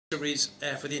For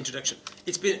the introduction.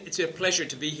 It's a pleasure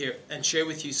to be here and share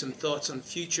with you some thoughts on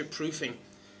future-proofing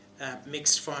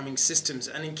mixed farming systems,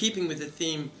 and in keeping with the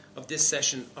theme of this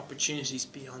session, opportunities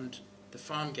beyond the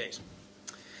farm gate.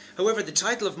 However, the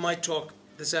title of my talk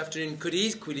this afternoon could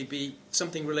equally be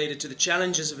something related to the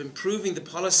challenges of improving the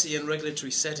policy and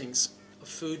regulatory settings of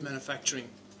food manufacturing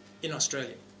in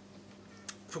Australia.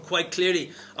 For quite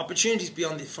clearly, opportunities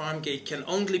beyond the farm gate can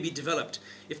only be developed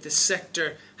if the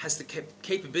sector has the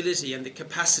capability and the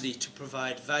capacity to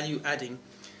provide value-adding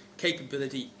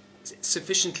capability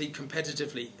sufficiently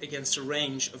competitively against a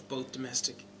range of both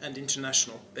domestic and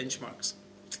international benchmarks.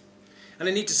 And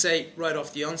I need to say right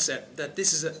off the onset that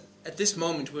at this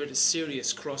moment we're at a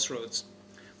serious crossroads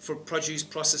for produce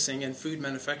processing and food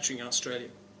manufacturing in Australia.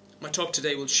 My talk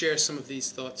today will share some of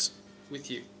these thoughts with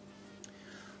you.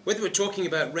 Whether we're talking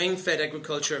about rain-fed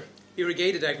agriculture,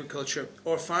 irrigated agriculture,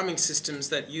 or farming systems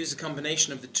that use a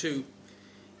combination of the two,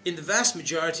 in the vast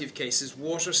majority of cases,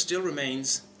 water still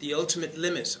remains the ultimate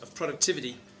limit of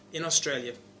productivity in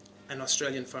Australia and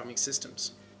Australian farming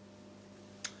systems.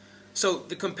 So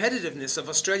the competitiveness of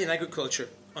Australian agriculture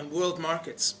on world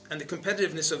markets and the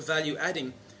competitiveness of value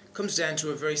adding comes down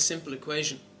to a very simple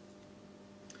equation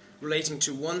relating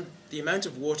to 1, the amount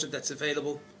of water that's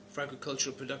available for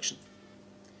agricultural production,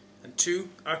 and 2,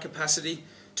 our capacity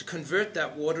to convert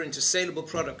that water into saleable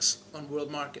products on world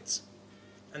markets,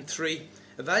 and 3,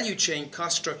 a value chain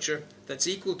cost structure that's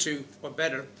equal to or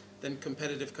better than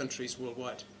competitive countries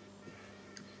worldwide.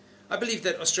 I believe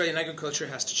that Australian agriculture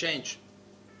has to change.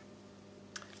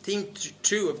 Theme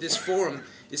 2 of this forum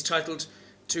is titled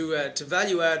to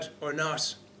value add or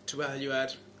not to value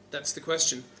add. That's the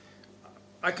question.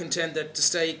 I contend that to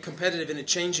stay competitive in a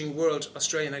changing world,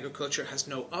 Australian agriculture has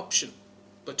no option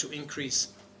but to increase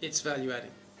its value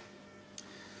adding.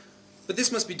 But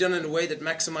this must be done in a way that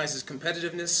maximizes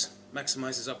competitiveness,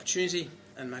 maximizes opportunity,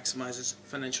 and maximizes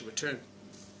financial return.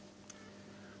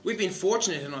 We've been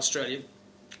fortunate in Australia,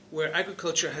 where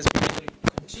agriculture has been able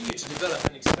to continue to develop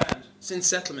and expand since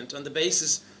settlement on the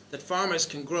basis that farmers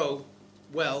can grow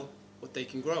well what they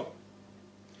can grow.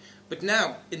 But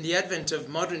now, in the advent of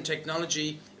modern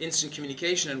technology, instant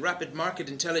communication, and rapid market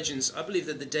intelligence, I believe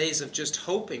that the days of just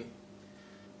hoping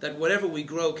that whatever we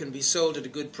grow can be sold at a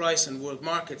good price in world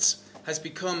markets has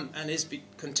become and is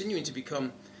continuing to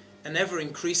become an ever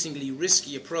increasingly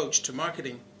risky approach to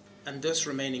marketing, and thus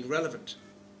remaining relevant.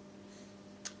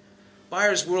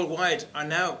 Buyers worldwide are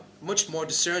now much more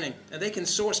discerning, and they can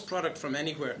source product from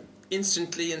anywhere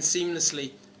instantly and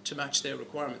seamlessly to match their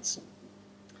requirements.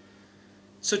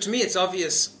 So to me it's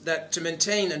obvious that to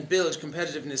maintain and build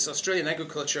competitiveness, Australian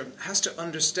agriculture has to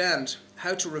understand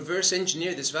how to reverse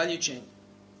engineer this value chain.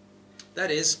 That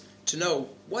is, to know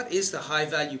what is the high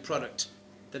value product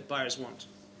that buyers want.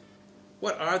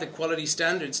 What are the quality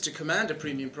standards to command a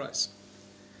premium price?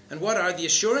 And what are the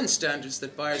assurance standards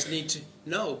that buyers need to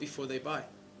know before they buy?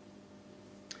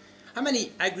 How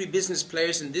many agribusiness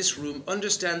players in this room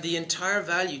understand the entire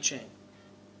value chain?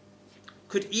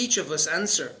 Could each of us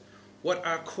answer what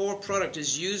our core product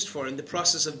is used for in the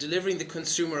process of delivering the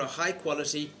consumer a high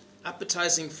quality,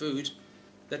 appetizing food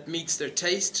that meets their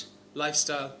taste,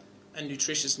 lifestyle, and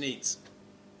nutritious needs?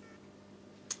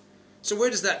 So where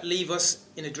does that leave us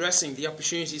in addressing the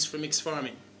opportunities for mixed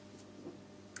farming?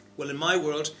 Well, in my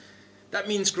world, that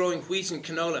means growing wheat and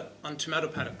canola on tomato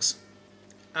paddocks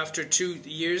after 2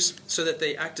 years so that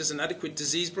they act as an adequate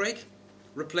disease break,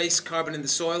 replace carbon in the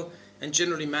soil, and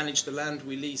generally manage the land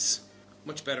we lease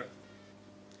much better.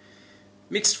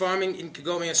 Mixed farming in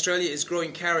Kagome, Australia is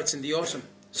growing carrots in the autumn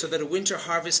so that a winter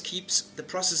harvest keeps the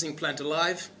processing plant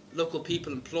alive, local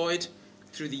people employed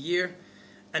through the year,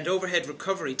 and overhead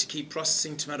recovery to keep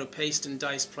processing tomato paste and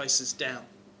dice prices down.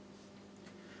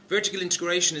 Vertical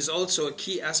integration is also a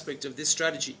key aspect of this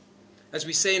strategy. As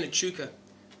we say in Echuca,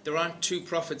 there aren't two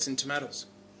profits in tomatoes.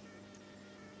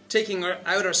 Taking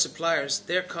out our suppliers,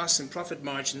 their costs and profit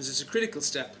margins is a critical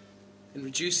step in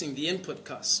reducing the input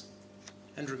costs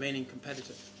and remaining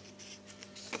competitive.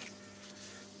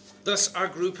 Thus, our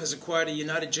group has acquired a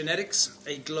United Genetics,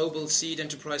 a global seed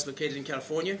enterprise located in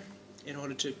California, in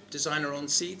order to design our own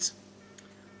seeds.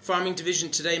 Farming division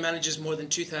today manages more than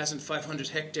 2,500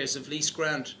 hectares of leased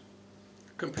ground,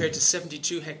 compared to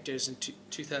 72 hectares in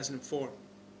 2004.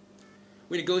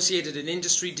 We negotiated an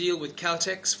industry deal with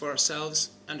Caltex for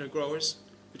ourselves and our growers,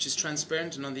 which is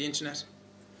transparent and on the internet.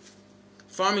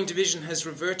 Farming division has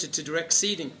reverted to direct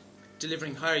seeding,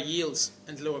 delivering higher yields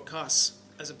and lower costs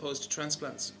as opposed to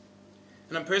transplants.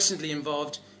 And I'm personally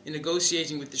involved in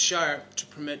negotiating with the Shire to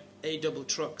permit A-double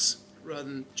trucks rather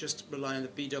than just rely on the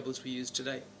B-doubles we use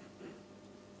today.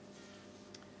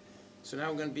 So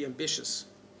now we're going to be ambitious.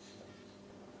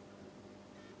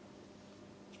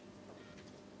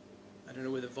 I don't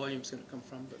know where the volume's going to come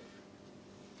from, but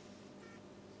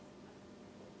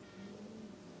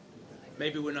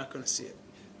maybe we're not going to see it.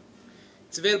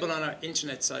 It's available on our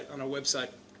internet site, on our website,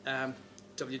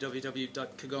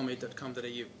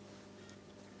 www.kagome.com.au.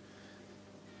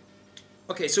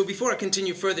 Okay, so before I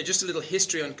continue further, just a little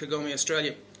history on Kagome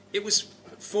Australia. It was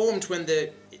formed when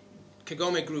the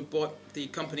Kagome Group bought the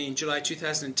company in July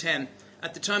 2010,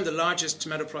 at the time the largest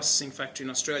tomato processing factory in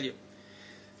Australia.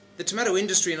 The tomato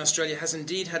industry in Australia has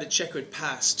indeed had a checkered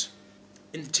past.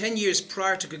 In the 10 years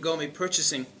prior to Kagome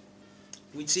purchasing,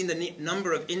 we'd seen the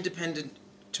number of independent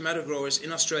tomato growers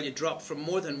in Australia drop from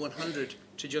more than 100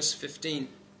 to just 15.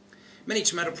 Many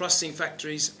tomato processing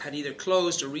factories had either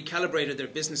closed or recalibrated their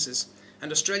businesses,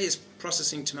 and Australia's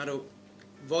processing tomato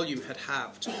volume had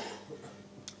halved.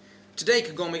 Today,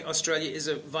 Kagome Australia is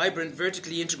a vibrant,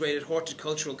 vertically integrated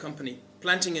horticultural company,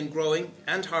 planting and growing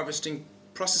and harvesting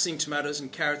processing tomatoes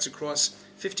and carrots across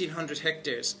 1,500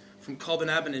 hectares, from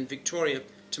Colbinaban in Victoria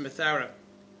to Mathara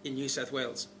in New South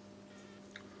Wales.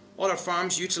 All our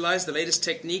farms utilise the latest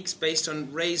techniques based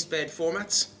on raised bed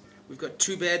formats. We've got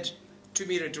 2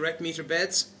 metre direct metre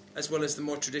beds, as well as the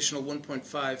more traditional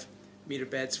 1.5 metre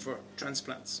beds for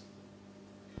transplants.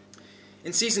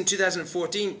 In season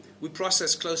 2014, we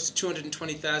processed close to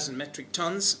 220,000 metric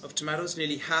tonnes of tomatoes,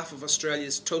 nearly half of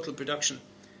Australia's total production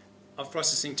of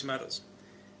processing tomatoes,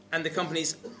 and the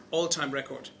company's all-time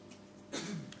record.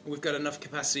 We've got enough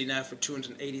capacity now for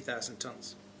 280,000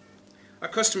 tonnes. Our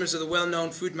customers are the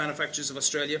well-known food manufacturers of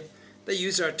Australia. They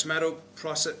use our tomato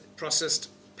processed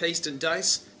paste and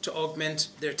dice to augment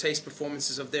their taste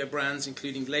performances of their brands,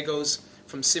 including Legos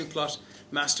from Simplot,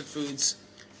 Master Foods,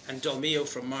 and Dolmio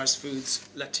from Mars Foods,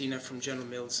 Latina from General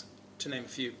Mills, to name a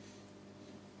few.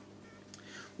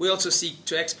 We also seek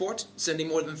to export, sending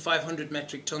more than 500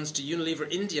 metric tonnes to Unilever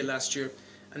India last year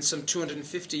and some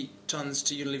 250 tonnes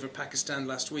to Unilever Pakistan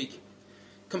last week.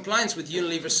 Compliance with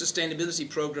Unilever's sustainability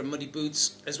programme Muddy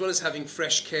Boots, as well as having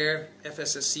Fresh Care,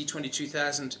 FSSC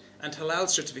 22000 and Halal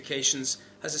certifications,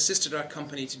 has assisted our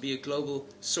company to be a global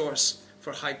source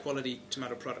for high-quality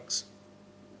tomato products.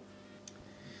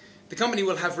 The company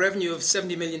will have revenue of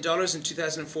 $70 million in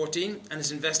 2014 and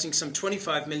is investing some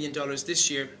 $25 million this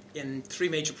year in 3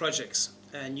 major projects: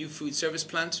 a new food service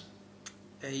plant,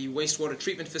 a wastewater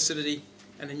treatment facility,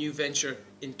 and a new venture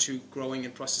into growing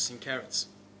and processing carrots.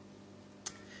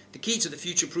 The key to the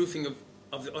future-proofing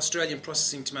of the Australian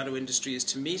processing tomato industry is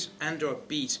to meet and or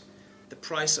beat the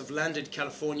price of landed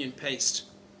Californian paste.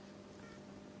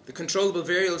 The controllable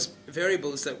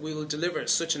variables that we will deliver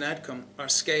such an outcome are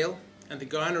scale and the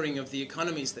garnering of the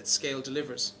economies that scale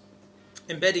delivers,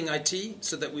 embedding IT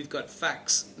so that we've got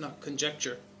facts, not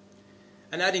conjecture,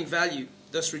 and adding value,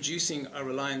 thus reducing our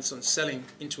reliance on selling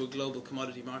into a global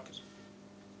commodity market.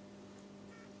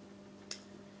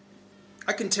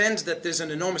 I contend that there's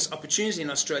an enormous opportunity in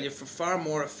Australia for far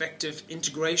more effective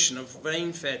integration of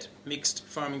rain-fed mixed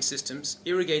farming systems,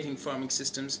 irrigating farming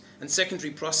systems, and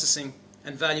secondary processing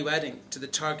and value adding to the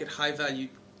target high-value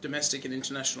domestic and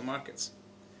international markets.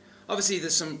 Obviously,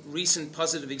 there's some recent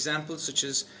positive examples, such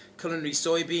as culinary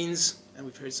soybeans, and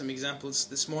we've heard some examples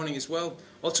this morning as well.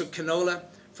 Also canola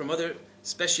from other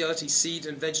specialty seed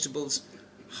and vegetables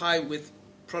high with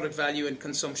product value and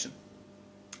consumption.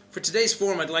 For today's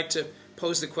forum, I'd like to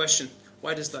pose the question,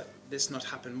 why does this not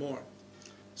happen more?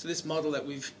 So this model that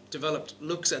we've developed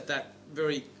looks at that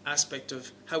very aspect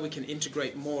of how we can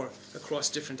integrate more across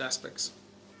different aspects.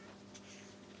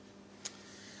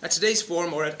 At today's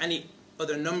forum, or at any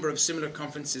other number of similar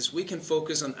conferences, we can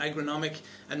focus on agronomic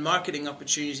and marketing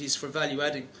opportunities for value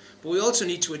adding, but we also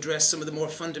need to address some of the more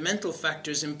fundamental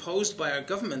factors imposed by our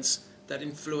governments that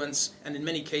influence and in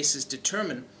many cases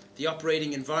determine the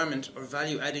operating environment or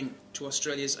value adding to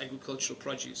Australia's agricultural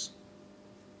produce.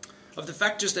 Of the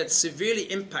factors that severely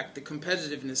impact the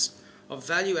competitiveness of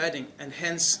value adding, and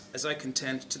hence, as I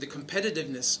contend, to the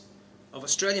competitiveness of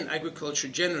Australian agriculture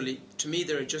generally, to me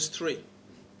there are just 3: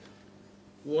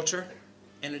 water,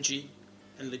 energy,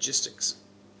 and logistics.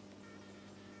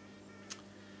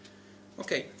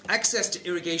 Okay, access to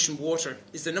irrigation water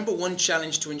is the #1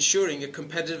 challenge to ensuring a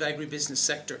competitive agribusiness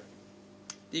sector.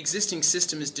 The existing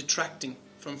system is detracting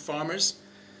from farmers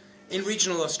in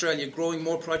regional Australia growing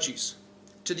more produce.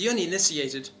 To the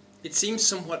uninitiated, it seems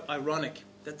somewhat ironic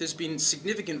that there's been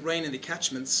significant rain in the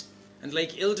catchments and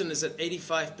Lake Eildon is at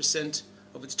 85%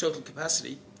 of its total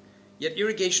capacity, yet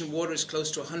irrigation water is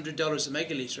close to $100 a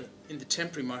megalitre in the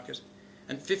temporary market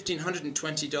and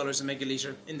 $1,520 a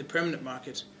megalitre in the permanent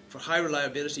market for high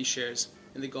reliability shares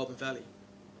in the Goulburn Valley.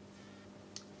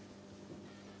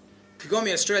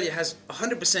 Kagome Australia has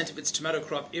 100% of its tomato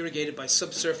crop irrigated by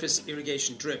subsurface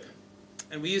irrigation drip.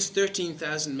 and we use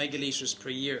 13,000 megalitres per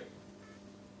year.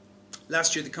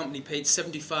 Last year the company paid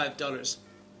 $75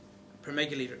 per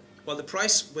megalitre, while the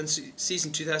price when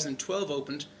season 2012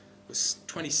 opened was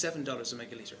 $27 a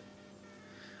megalitre.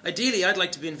 Ideally, I'd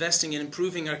like to be investing in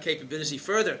improving our capability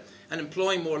further and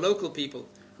employing more local people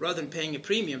rather than paying a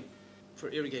premium for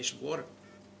irrigation water.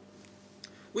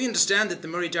 We understand that the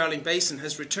Murray-Darling Basin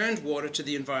has returned water to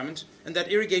the environment and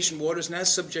that irrigation water is now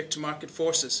subject to market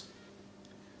forces.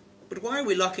 But why are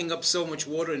we locking up so much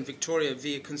water in Victoria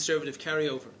via conservative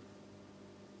carryover?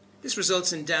 This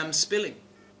results in dams spilling.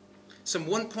 Some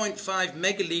 1.5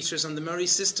 megalitres on the Murray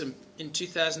system in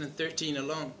 2013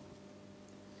 alone.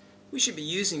 We should be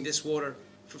using this water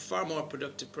for far more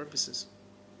productive purposes.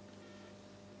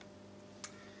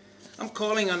 I'm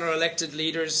calling on our elected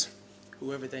leaders,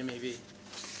 whoever they may be,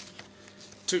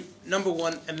 to, number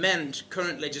one, amend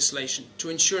current legislation to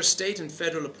ensure state and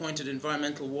federal appointed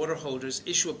environmental water holders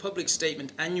issue a public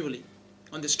statement annually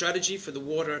on the strategy for the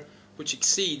water which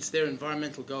exceeds their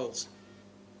environmental goals.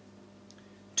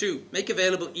 2. Make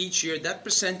available each year that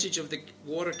percentage of the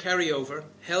water carryover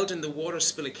held in the water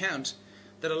spill account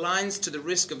that aligns to the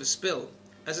risk of a spill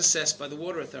as assessed by the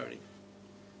Water Authority.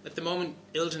 At the moment,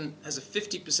 Eildon has a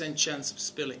 50% chance of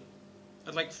spilling.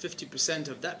 I'd like 50%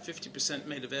 of that 50%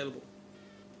 made available.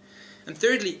 And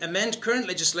thirdly, amend current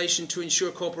legislation to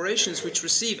ensure corporations which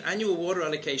receive annual water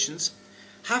allocations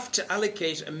have to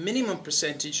allocate a minimum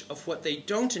percentage of what they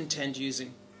don't intend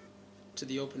using to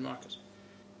the open market.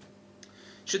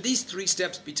 Should these 3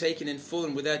 steps be taken in full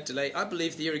and without delay, I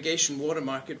believe the irrigation water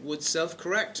market would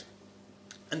self-correct,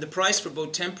 and the price for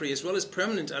both temporary as well as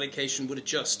permanent allocation would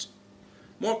adjust,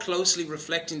 more closely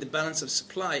reflecting the balance of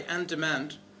supply and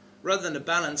demand rather than a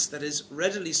balance that is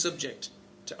readily subject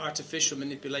to artificial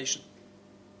manipulation.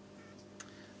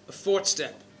 A 4th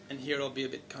step, and here I'll be a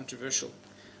bit controversial,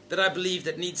 that I believe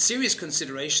that needs serious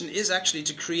consideration is actually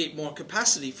to create more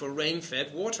capacity for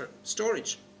rain-fed water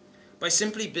storage by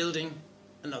simply building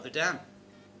another dam.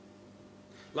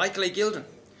 Like Lake Eildon,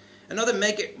 another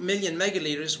million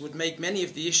megalitres would make many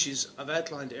of the issues I've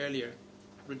outlined earlier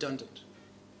redundant.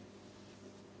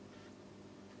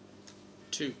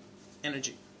 2.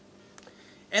 Energy.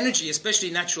 Energy, especially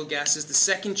natural gas, is the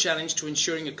second challenge to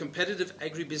ensuring a competitive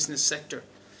agribusiness sector.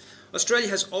 Australia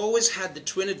has always had the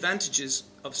twin advantages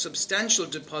of substantial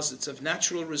deposits of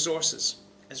natural resources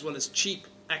as well as cheap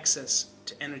access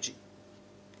to energy.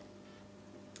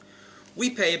 We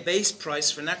pay a base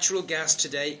price for natural gas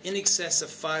today in excess of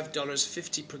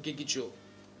 $5.50 per gigajoule.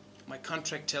 My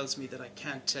contract tells me that I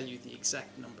can't tell you the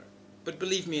exact number, but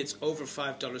believe me, it's over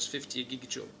 $5.50 a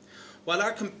gigajoule. While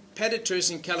our competitors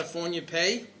in California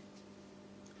pay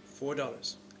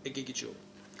 $4 a gigajoule.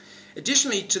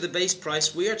 Additionally to the base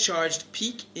price, we are charged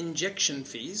peak injection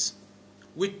fees,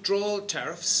 withdrawal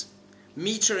tariffs,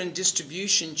 meter and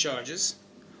distribution charges,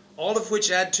 all of which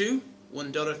add to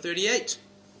 $1.38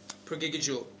 per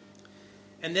gigajoule.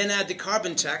 And then add the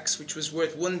carbon tax, which was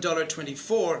worth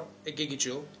 $1.24 a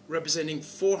gigajoule, representing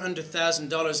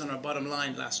 $400,000 on our bottom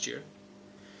line last year.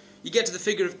 You get to the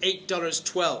figure of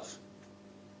 $8.12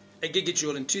 a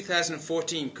gigajoule in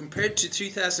 2014, compared to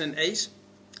 2008,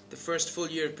 the first full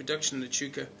year of production in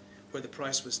Echuca, where the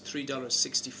price was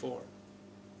 $3.64.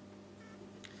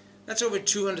 That's over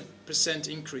 200%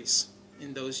 increase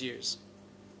in those years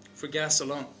for gas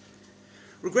alone.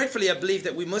 Regretfully, I believe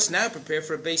that we must now prepare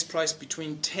for a base price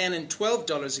between $10 and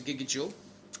 $12 a gigajoule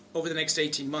over the next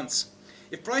 18 months.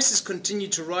 If prices continue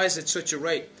to rise at such a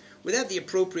rate, without the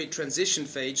appropriate transition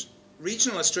phase,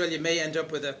 regional Australia may end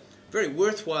up with a very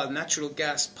worthwhile natural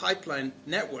gas pipeline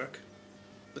network,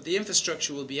 but the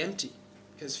infrastructure will be empty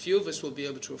because few of us will be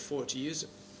able to afford to use it.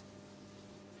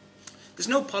 There's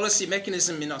no policy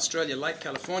mechanism in Australia like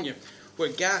California where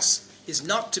gas is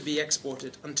not to be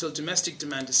exported until domestic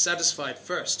demand is satisfied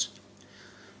first.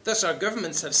 Thus, our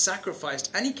governments have sacrificed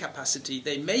any capacity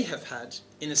they may have had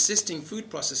in assisting food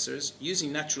processors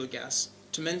using natural gas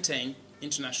to maintain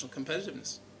international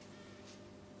competitiveness.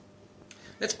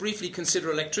 Let's briefly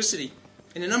consider electricity.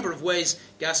 In a number of ways,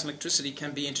 gas and electricity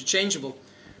can be interchangeable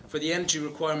for the energy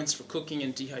requirements for cooking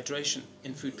and dehydration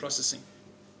in food processing.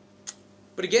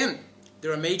 But again,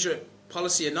 there are major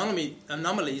policy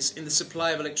anomalies in the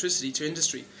supply of electricity to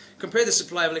industry. Compare the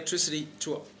supply of electricity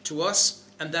to us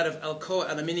and that of Alcoa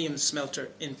aluminium smelter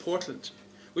in Portland,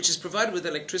 which is provided with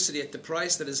electricity at the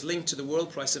price that is linked to the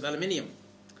world price of aluminium.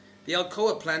 The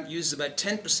Alcoa plant uses about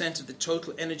 10% of the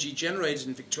total energy generated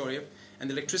in Victoria, and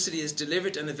the electricity is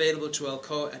delivered and available to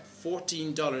Alcoa at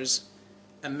 $14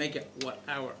 a megawatt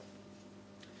hour.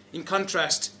 In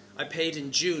contrast, I paid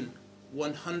in June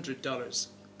 $100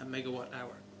 a megawatt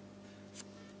hour.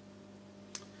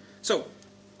 So,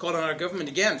 call on our government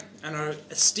again and our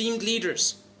esteemed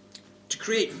leaders to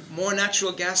create more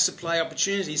natural gas supply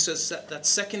opportunities so that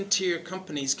second-tier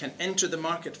companies can enter the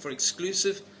market for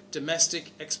exclusive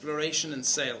domestic exploration and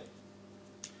sale.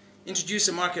 Introduce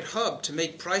a market hub to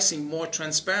make pricing more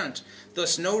transparent,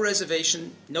 thus no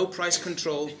reservation, no price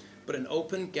control, but an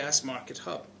open gas market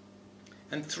hub.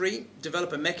 And 3,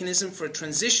 develop a mechanism for a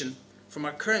transition from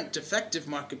our current defective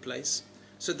marketplace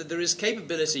so that there is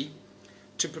capability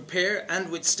to prepare and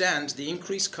withstand the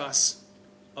increased costs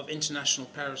of international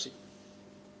parity.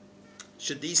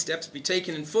 Should these steps be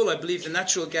taken in full, I believe the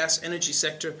natural gas energy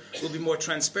sector will be more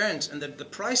transparent and that the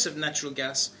price of natural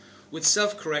gas would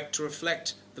self-correct to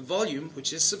reflect the volume,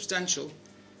 which is substantial,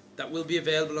 that will be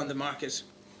available on the market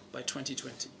by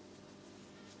 2020.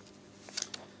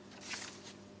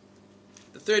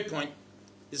 The third point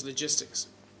is logistics.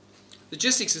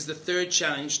 Logistics is the third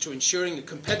challenge to ensuring a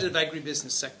competitive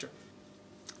agribusiness sector.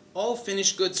 All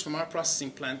finished goods from our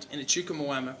processing plant in Echuca,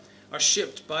 Moama are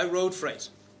shipped by road freight.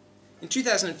 In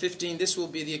 2015, this will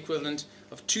be the equivalent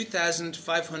of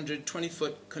 2,500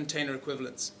 20-foot container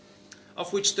equivalents,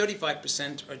 of which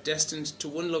 35% are destined to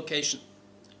one location,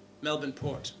 Melbourne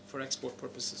Port, for export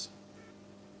purposes.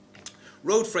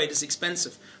 Road freight is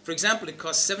expensive. For example, it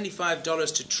costs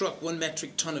 $75 to truck 1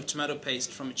 metric ton of tomato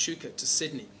paste from Echuca to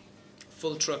Sydney. A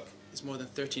full truck is more than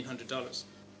 $1,300.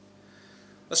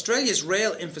 Australia's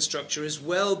rail infrastructure is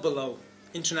well below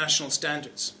international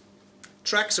standards.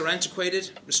 Tracks are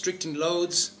antiquated, restricting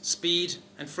loads, speed,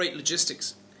 and freight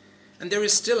logistics. And there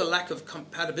is still a lack of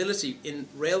compatibility in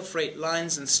rail freight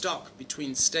lines and stock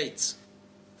between states.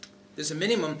 There's a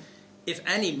minimum, if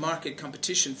any, market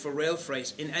competition for rail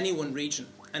freight in any one region,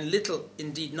 and little,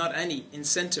 indeed not any,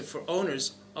 incentive for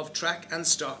owners of track and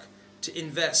stock to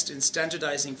invest in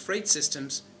standardizing freight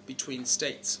systems between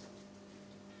states.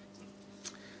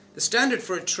 The standard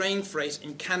for a train freight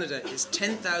in Canada is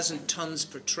 10,000 tonnes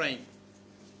per train,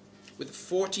 with a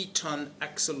 40-ton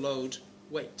axle load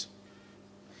weight.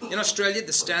 In Australia,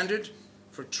 the standard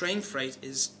for train freight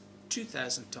is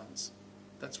 2,000 tonnes.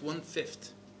 That's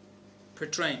 1/5 per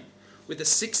train, with a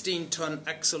 16-ton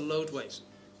axle load weight.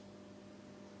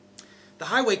 The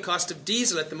highway cost of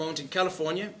diesel at the moment in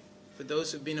California, for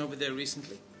those who've been over there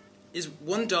recently, is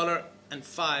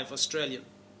 $1.05 Australian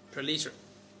per litre.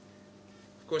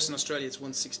 Of course, in Australia, it's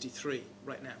 1.63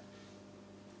 right now.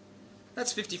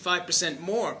 That's 55%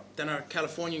 more than our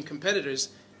Californian competitors,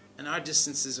 and our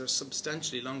distances are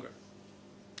substantially longer.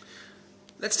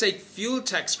 Let's take fuel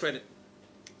tax credit.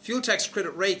 Fuel tax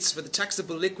credit rates for the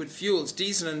taxable liquid fuels,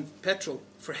 diesel and petrol,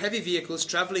 for heavy vehicles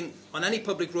travelling on any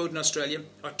public road in Australia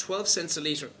are 12 cents a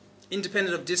litre,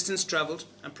 independent of distance travelled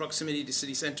and proximity to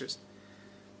city centres.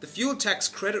 The fuel tax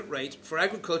credit rate for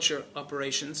agriculture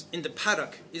operations in the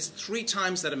paddock is 3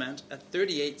 times that amount at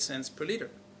 38 cents per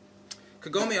litre.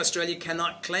 Kagome, Australia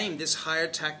cannot claim this higher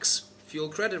tax fuel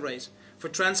credit rate for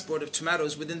transport of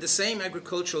tomatoes within the same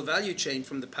agricultural value chain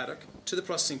from the paddock to the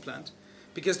processing plant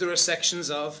because there are sections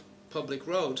of public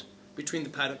road between the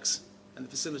paddocks and the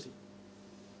facility.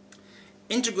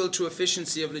 Integral to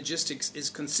efficiency of logistics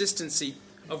is consistency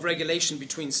of regulation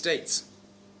between states.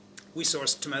 We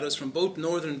source tomatoes from both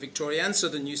northern Victoria and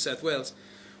southern New South Wales.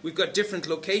 We've got different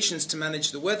locations to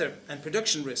manage the weather and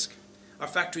production risk. Our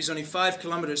factory is only 5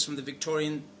 kilometres from the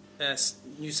Victorian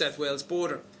New South Wales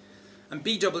border. And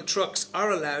B-double trucks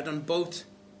are allowed on both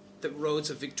the roads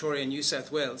of Victoria and New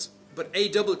South Wales, but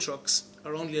A-double trucks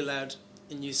are only allowed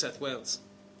in New South Wales.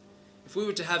 If we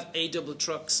were to have A-double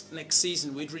trucks next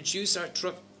season, we'd reduce our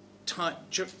truck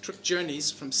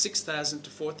journeys from 6,000 to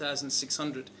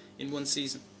 4,600 in one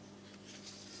season.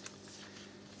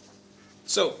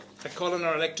 So, I call on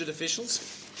our elected officials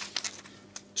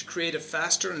to create a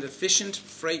faster and efficient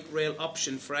freight rail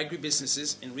option for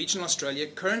agribusinesses in regional Australia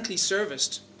currently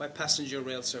serviced by passenger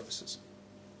rail services.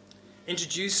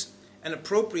 Introduce an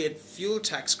appropriate fuel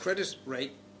tax credit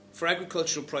rate for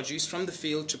agricultural produce from the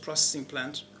field to processing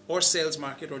plant or sales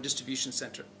market or distribution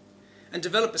centre. And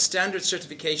develop a standard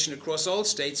certification across all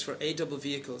states for A-double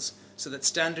vehicles so that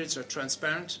standards are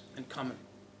transparent and common.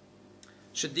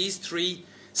 Should these 3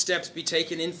 steps be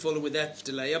taken in full without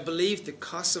delay, I believe the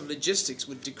costs of logistics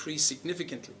would decrease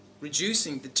significantly,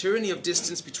 reducing the tyranny of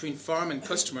distance between farm and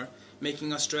customer,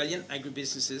 making Australian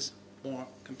agribusinesses more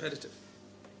competitive.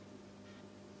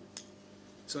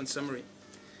 So in summary,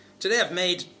 today I've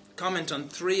made comment on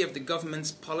 3 of the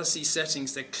government's policy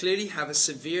settings that clearly have a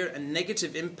severe and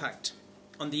negative impact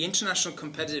on the international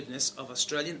competitiveness of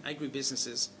Australian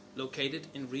agribusinesses located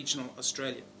in regional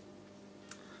Australia.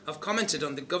 I've commented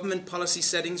on the government policy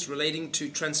settings relating to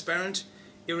transparent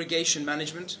irrigation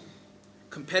management,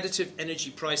 competitive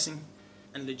energy pricing,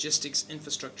 and logistics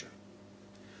infrastructure.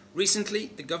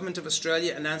 Recently, the Government of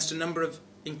Australia announced a number of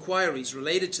inquiries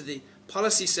related to the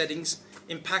policy settings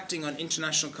impacting on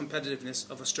international competitiveness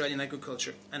of Australian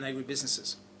agriculture and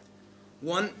agribusinesses.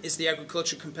 One is the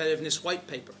Agriculture Competitiveness White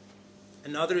Paper,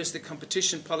 another is the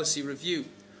Competition Policy Review,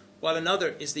 while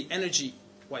another is the Energy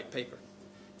White Paper.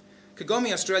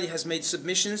 Kagome Australia has made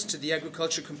submissions to the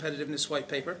Agriculture Competitiveness White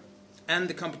Paper and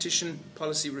the Competition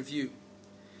Policy Review.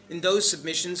 In those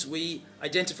submissions, we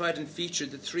identified and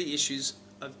featured the three issues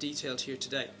I've detailed here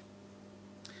today,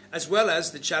 as well as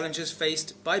the challenges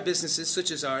faced by businesses such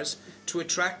as ours to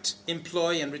attract,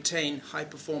 employ and retain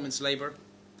high-performance labour,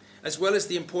 as well as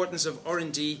the importance of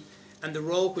R&D and the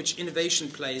role which innovation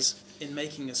plays in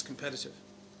making us competitive.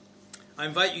 I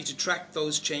invite you to track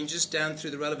those changes down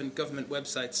through the relevant government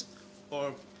websites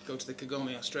or go to the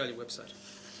Kagome Australia website.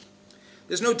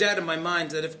 There's no doubt in my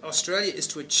mind that if Australia is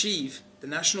to achieve the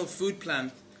National Food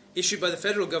Plan issued by the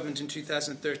federal government in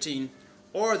 2013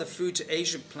 or the Food to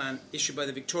Asia Plan issued by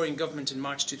the Victorian government in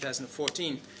March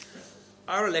 2014,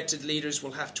 our elected leaders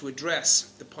will have to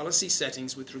address the policy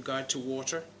settings with regard to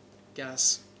water,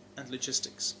 gas and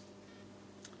logistics.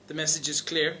 The message is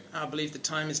clear. I believe the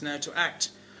time is now to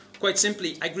act. Quite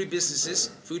simply, agribusinesses,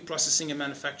 food processing and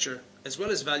manufacture, as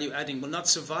well as value adding, will not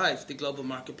survive the global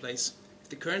marketplace if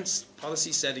the current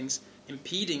policy settings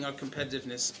impeding our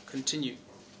competitiveness continue.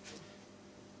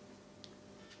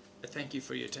 I thank you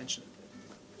for your attention.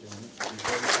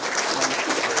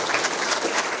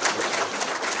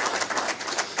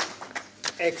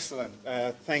 Excellent.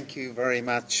 Thank you very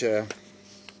much,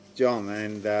 John.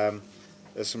 And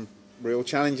there's some real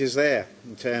challenges there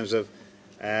in terms of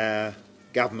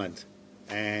government.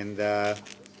 And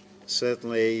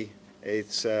certainly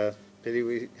it's a pity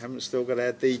we haven't still got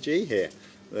our DG here,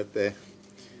 that they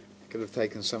could have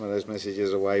taken some of those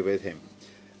messages away with him.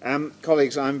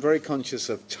 Colleagues, I'm very conscious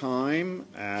of time.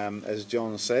 As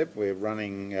John said, we're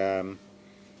running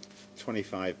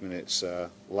 25 minutes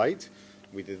late.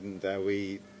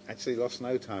 We actually lost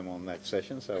no time on that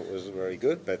session, so it was very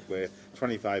good, but we're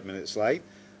 25 minutes late.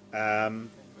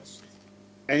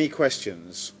 Any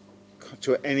questions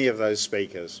to any of those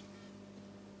speakers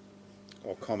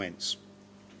or comments?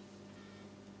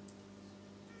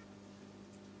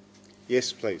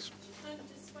 Yes, please.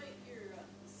 Despite your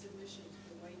submission to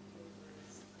the white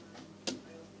papers, I don't think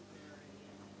there are any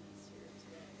entities here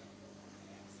today that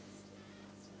have access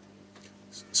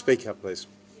to it. Speak up, please.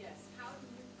 Yes. How do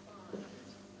you find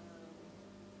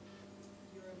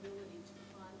your ability to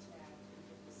contact and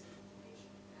get this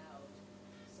information out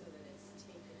so that it's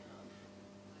taken up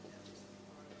by members of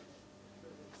Parliament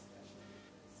for further discussion?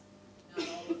 Because not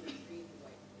all of them read the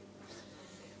white papers,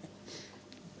 for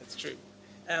example. That's true.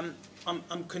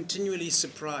 I'm continually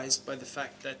surprised by the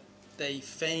fact that they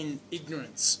feign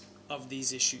ignorance of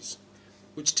these issues,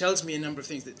 which tells me a number of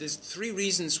things. There's three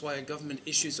reasons why a government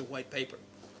issues a white paper.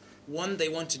 One, they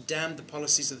want to damn the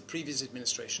policies of the previous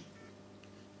administration.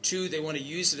 Two, they want to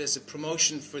use it as a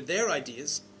promotion for their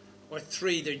ideas. Or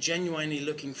three, they're genuinely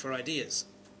looking for ideas.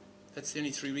 That's the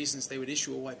only three reasons they would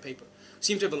issue a white paper. We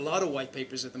seem to have a lot of white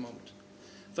papers at the moment.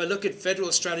 If I look at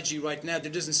federal strategy right now,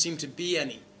 there doesn't seem to be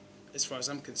any, as far as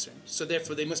I'm concerned. So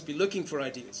therefore, they must be looking for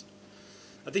ideas.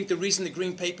 I think the reason the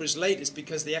Green Paper is late is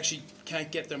because they actually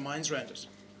can't get their minds around it.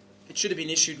 It should have been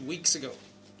issued weeks ago,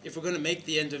 if we're going to make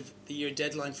the end of the year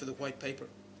deadline for the White Paper.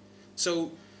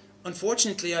 So,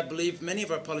 unfortunately, I believe many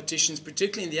of our politicians,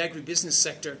 particularly in the agribusiness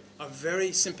sector, are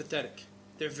very sympathetic.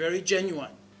 They're very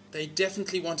genuine. They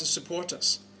definitely want to support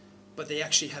us, but they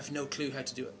actually have no clue how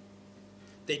to do it.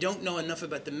 They don't know enough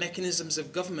about the mechanisms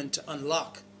of government to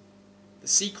unlock the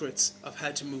secrets of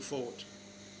how to move forward.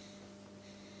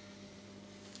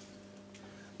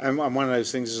 And one of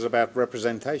those things is about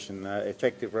representation,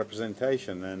 effective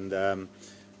representation. And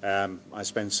I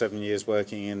spent 7 years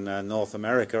working in North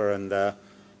America and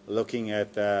looking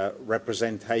at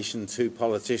representation to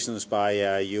politicians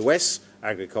by US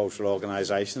agricultural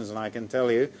organizations, and I can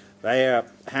tell you they are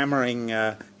hammering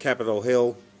Capitol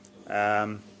Hill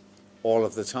all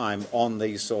of the time on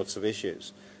these sorts of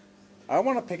issues. I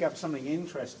want to pick up something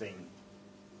interesting,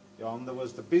 John. There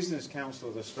was the Business Council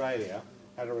of Australia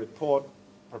had a report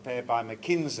prepared by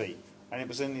McKinsey, and it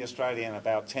was in the Australian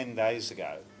about 10 days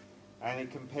ago, and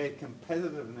it compared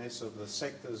competitiveness of the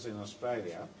sectors in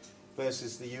Australia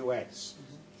versus the US.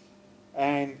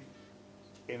 And,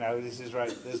 you know, this is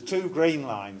right, there's two green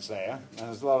lines there, and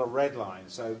there's a lot of red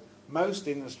lines. So most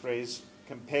industries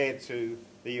compared to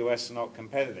the US are not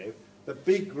competitive. The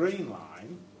big green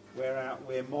line, where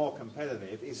we're more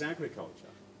competitive, is agriculture.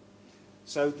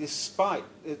 So despite,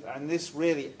 and this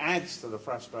really adds to the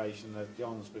frustration that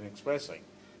John's been expressing,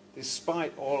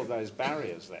 despite all of those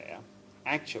barriers there,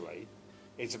 actually,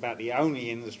 it's about the only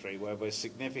industry where we're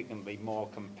significantly more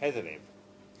competitive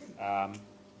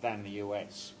than the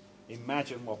US.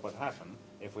 Imagine what would happen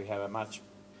if we had a much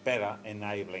better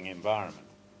enabling environment.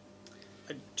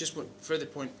 Just one further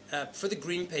point. For the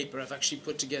green paper, I've actually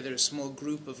put together a small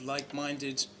group of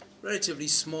like-minded, relatively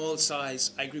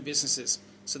small-size agribusinesses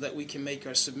so that we can make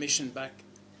our submission back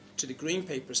to the green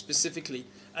paper specifically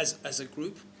as a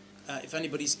group. If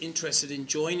anybody's interested in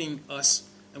joining us,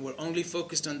 and we're only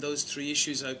focused on those 3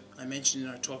 issues I mentioned in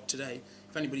our talk today,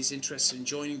 if anybody's interested in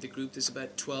joining the group, there's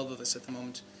about 12 of us at the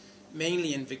moment,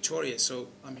 mainly in Victoria, so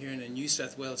I'm here in a New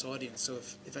South Wales audience, so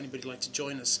if anybody'd like to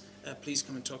join us, please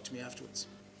come and talk to me afterwards.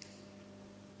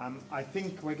 I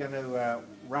think we're going to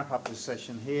wrap up this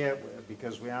session here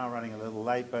because we are running a little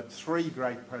late, but 3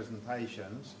 great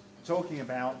presentations talking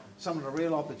about some of the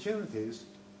real opportunities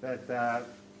that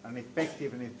an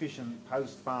effective and efficient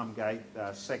post-farm gate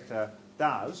sector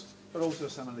does, but also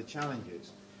some of the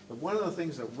challenges. But one of the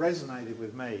things that resonated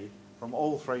with me from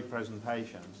all 3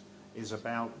 presentations is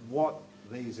about what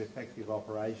these effective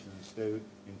operations do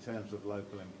in terms of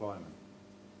local employment.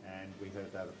 And we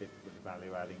heard that a bit with the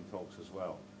value-adding talks as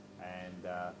well.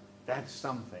 And that's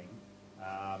something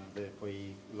that if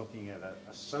we're looking at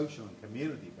a social and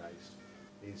community base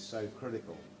is so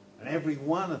critical. And every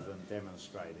one of them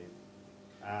demonstrated,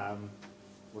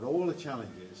 with all the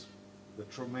challenges, the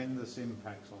tremendous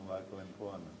impacts on local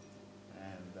employment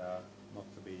and not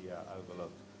to be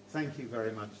overlooked. Thank you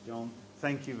very much, John.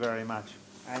 Thank you very much,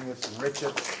 Angus and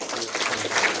Richard.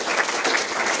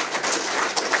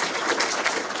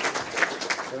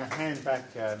 I'm going to hand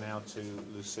back now to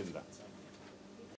Lucinda.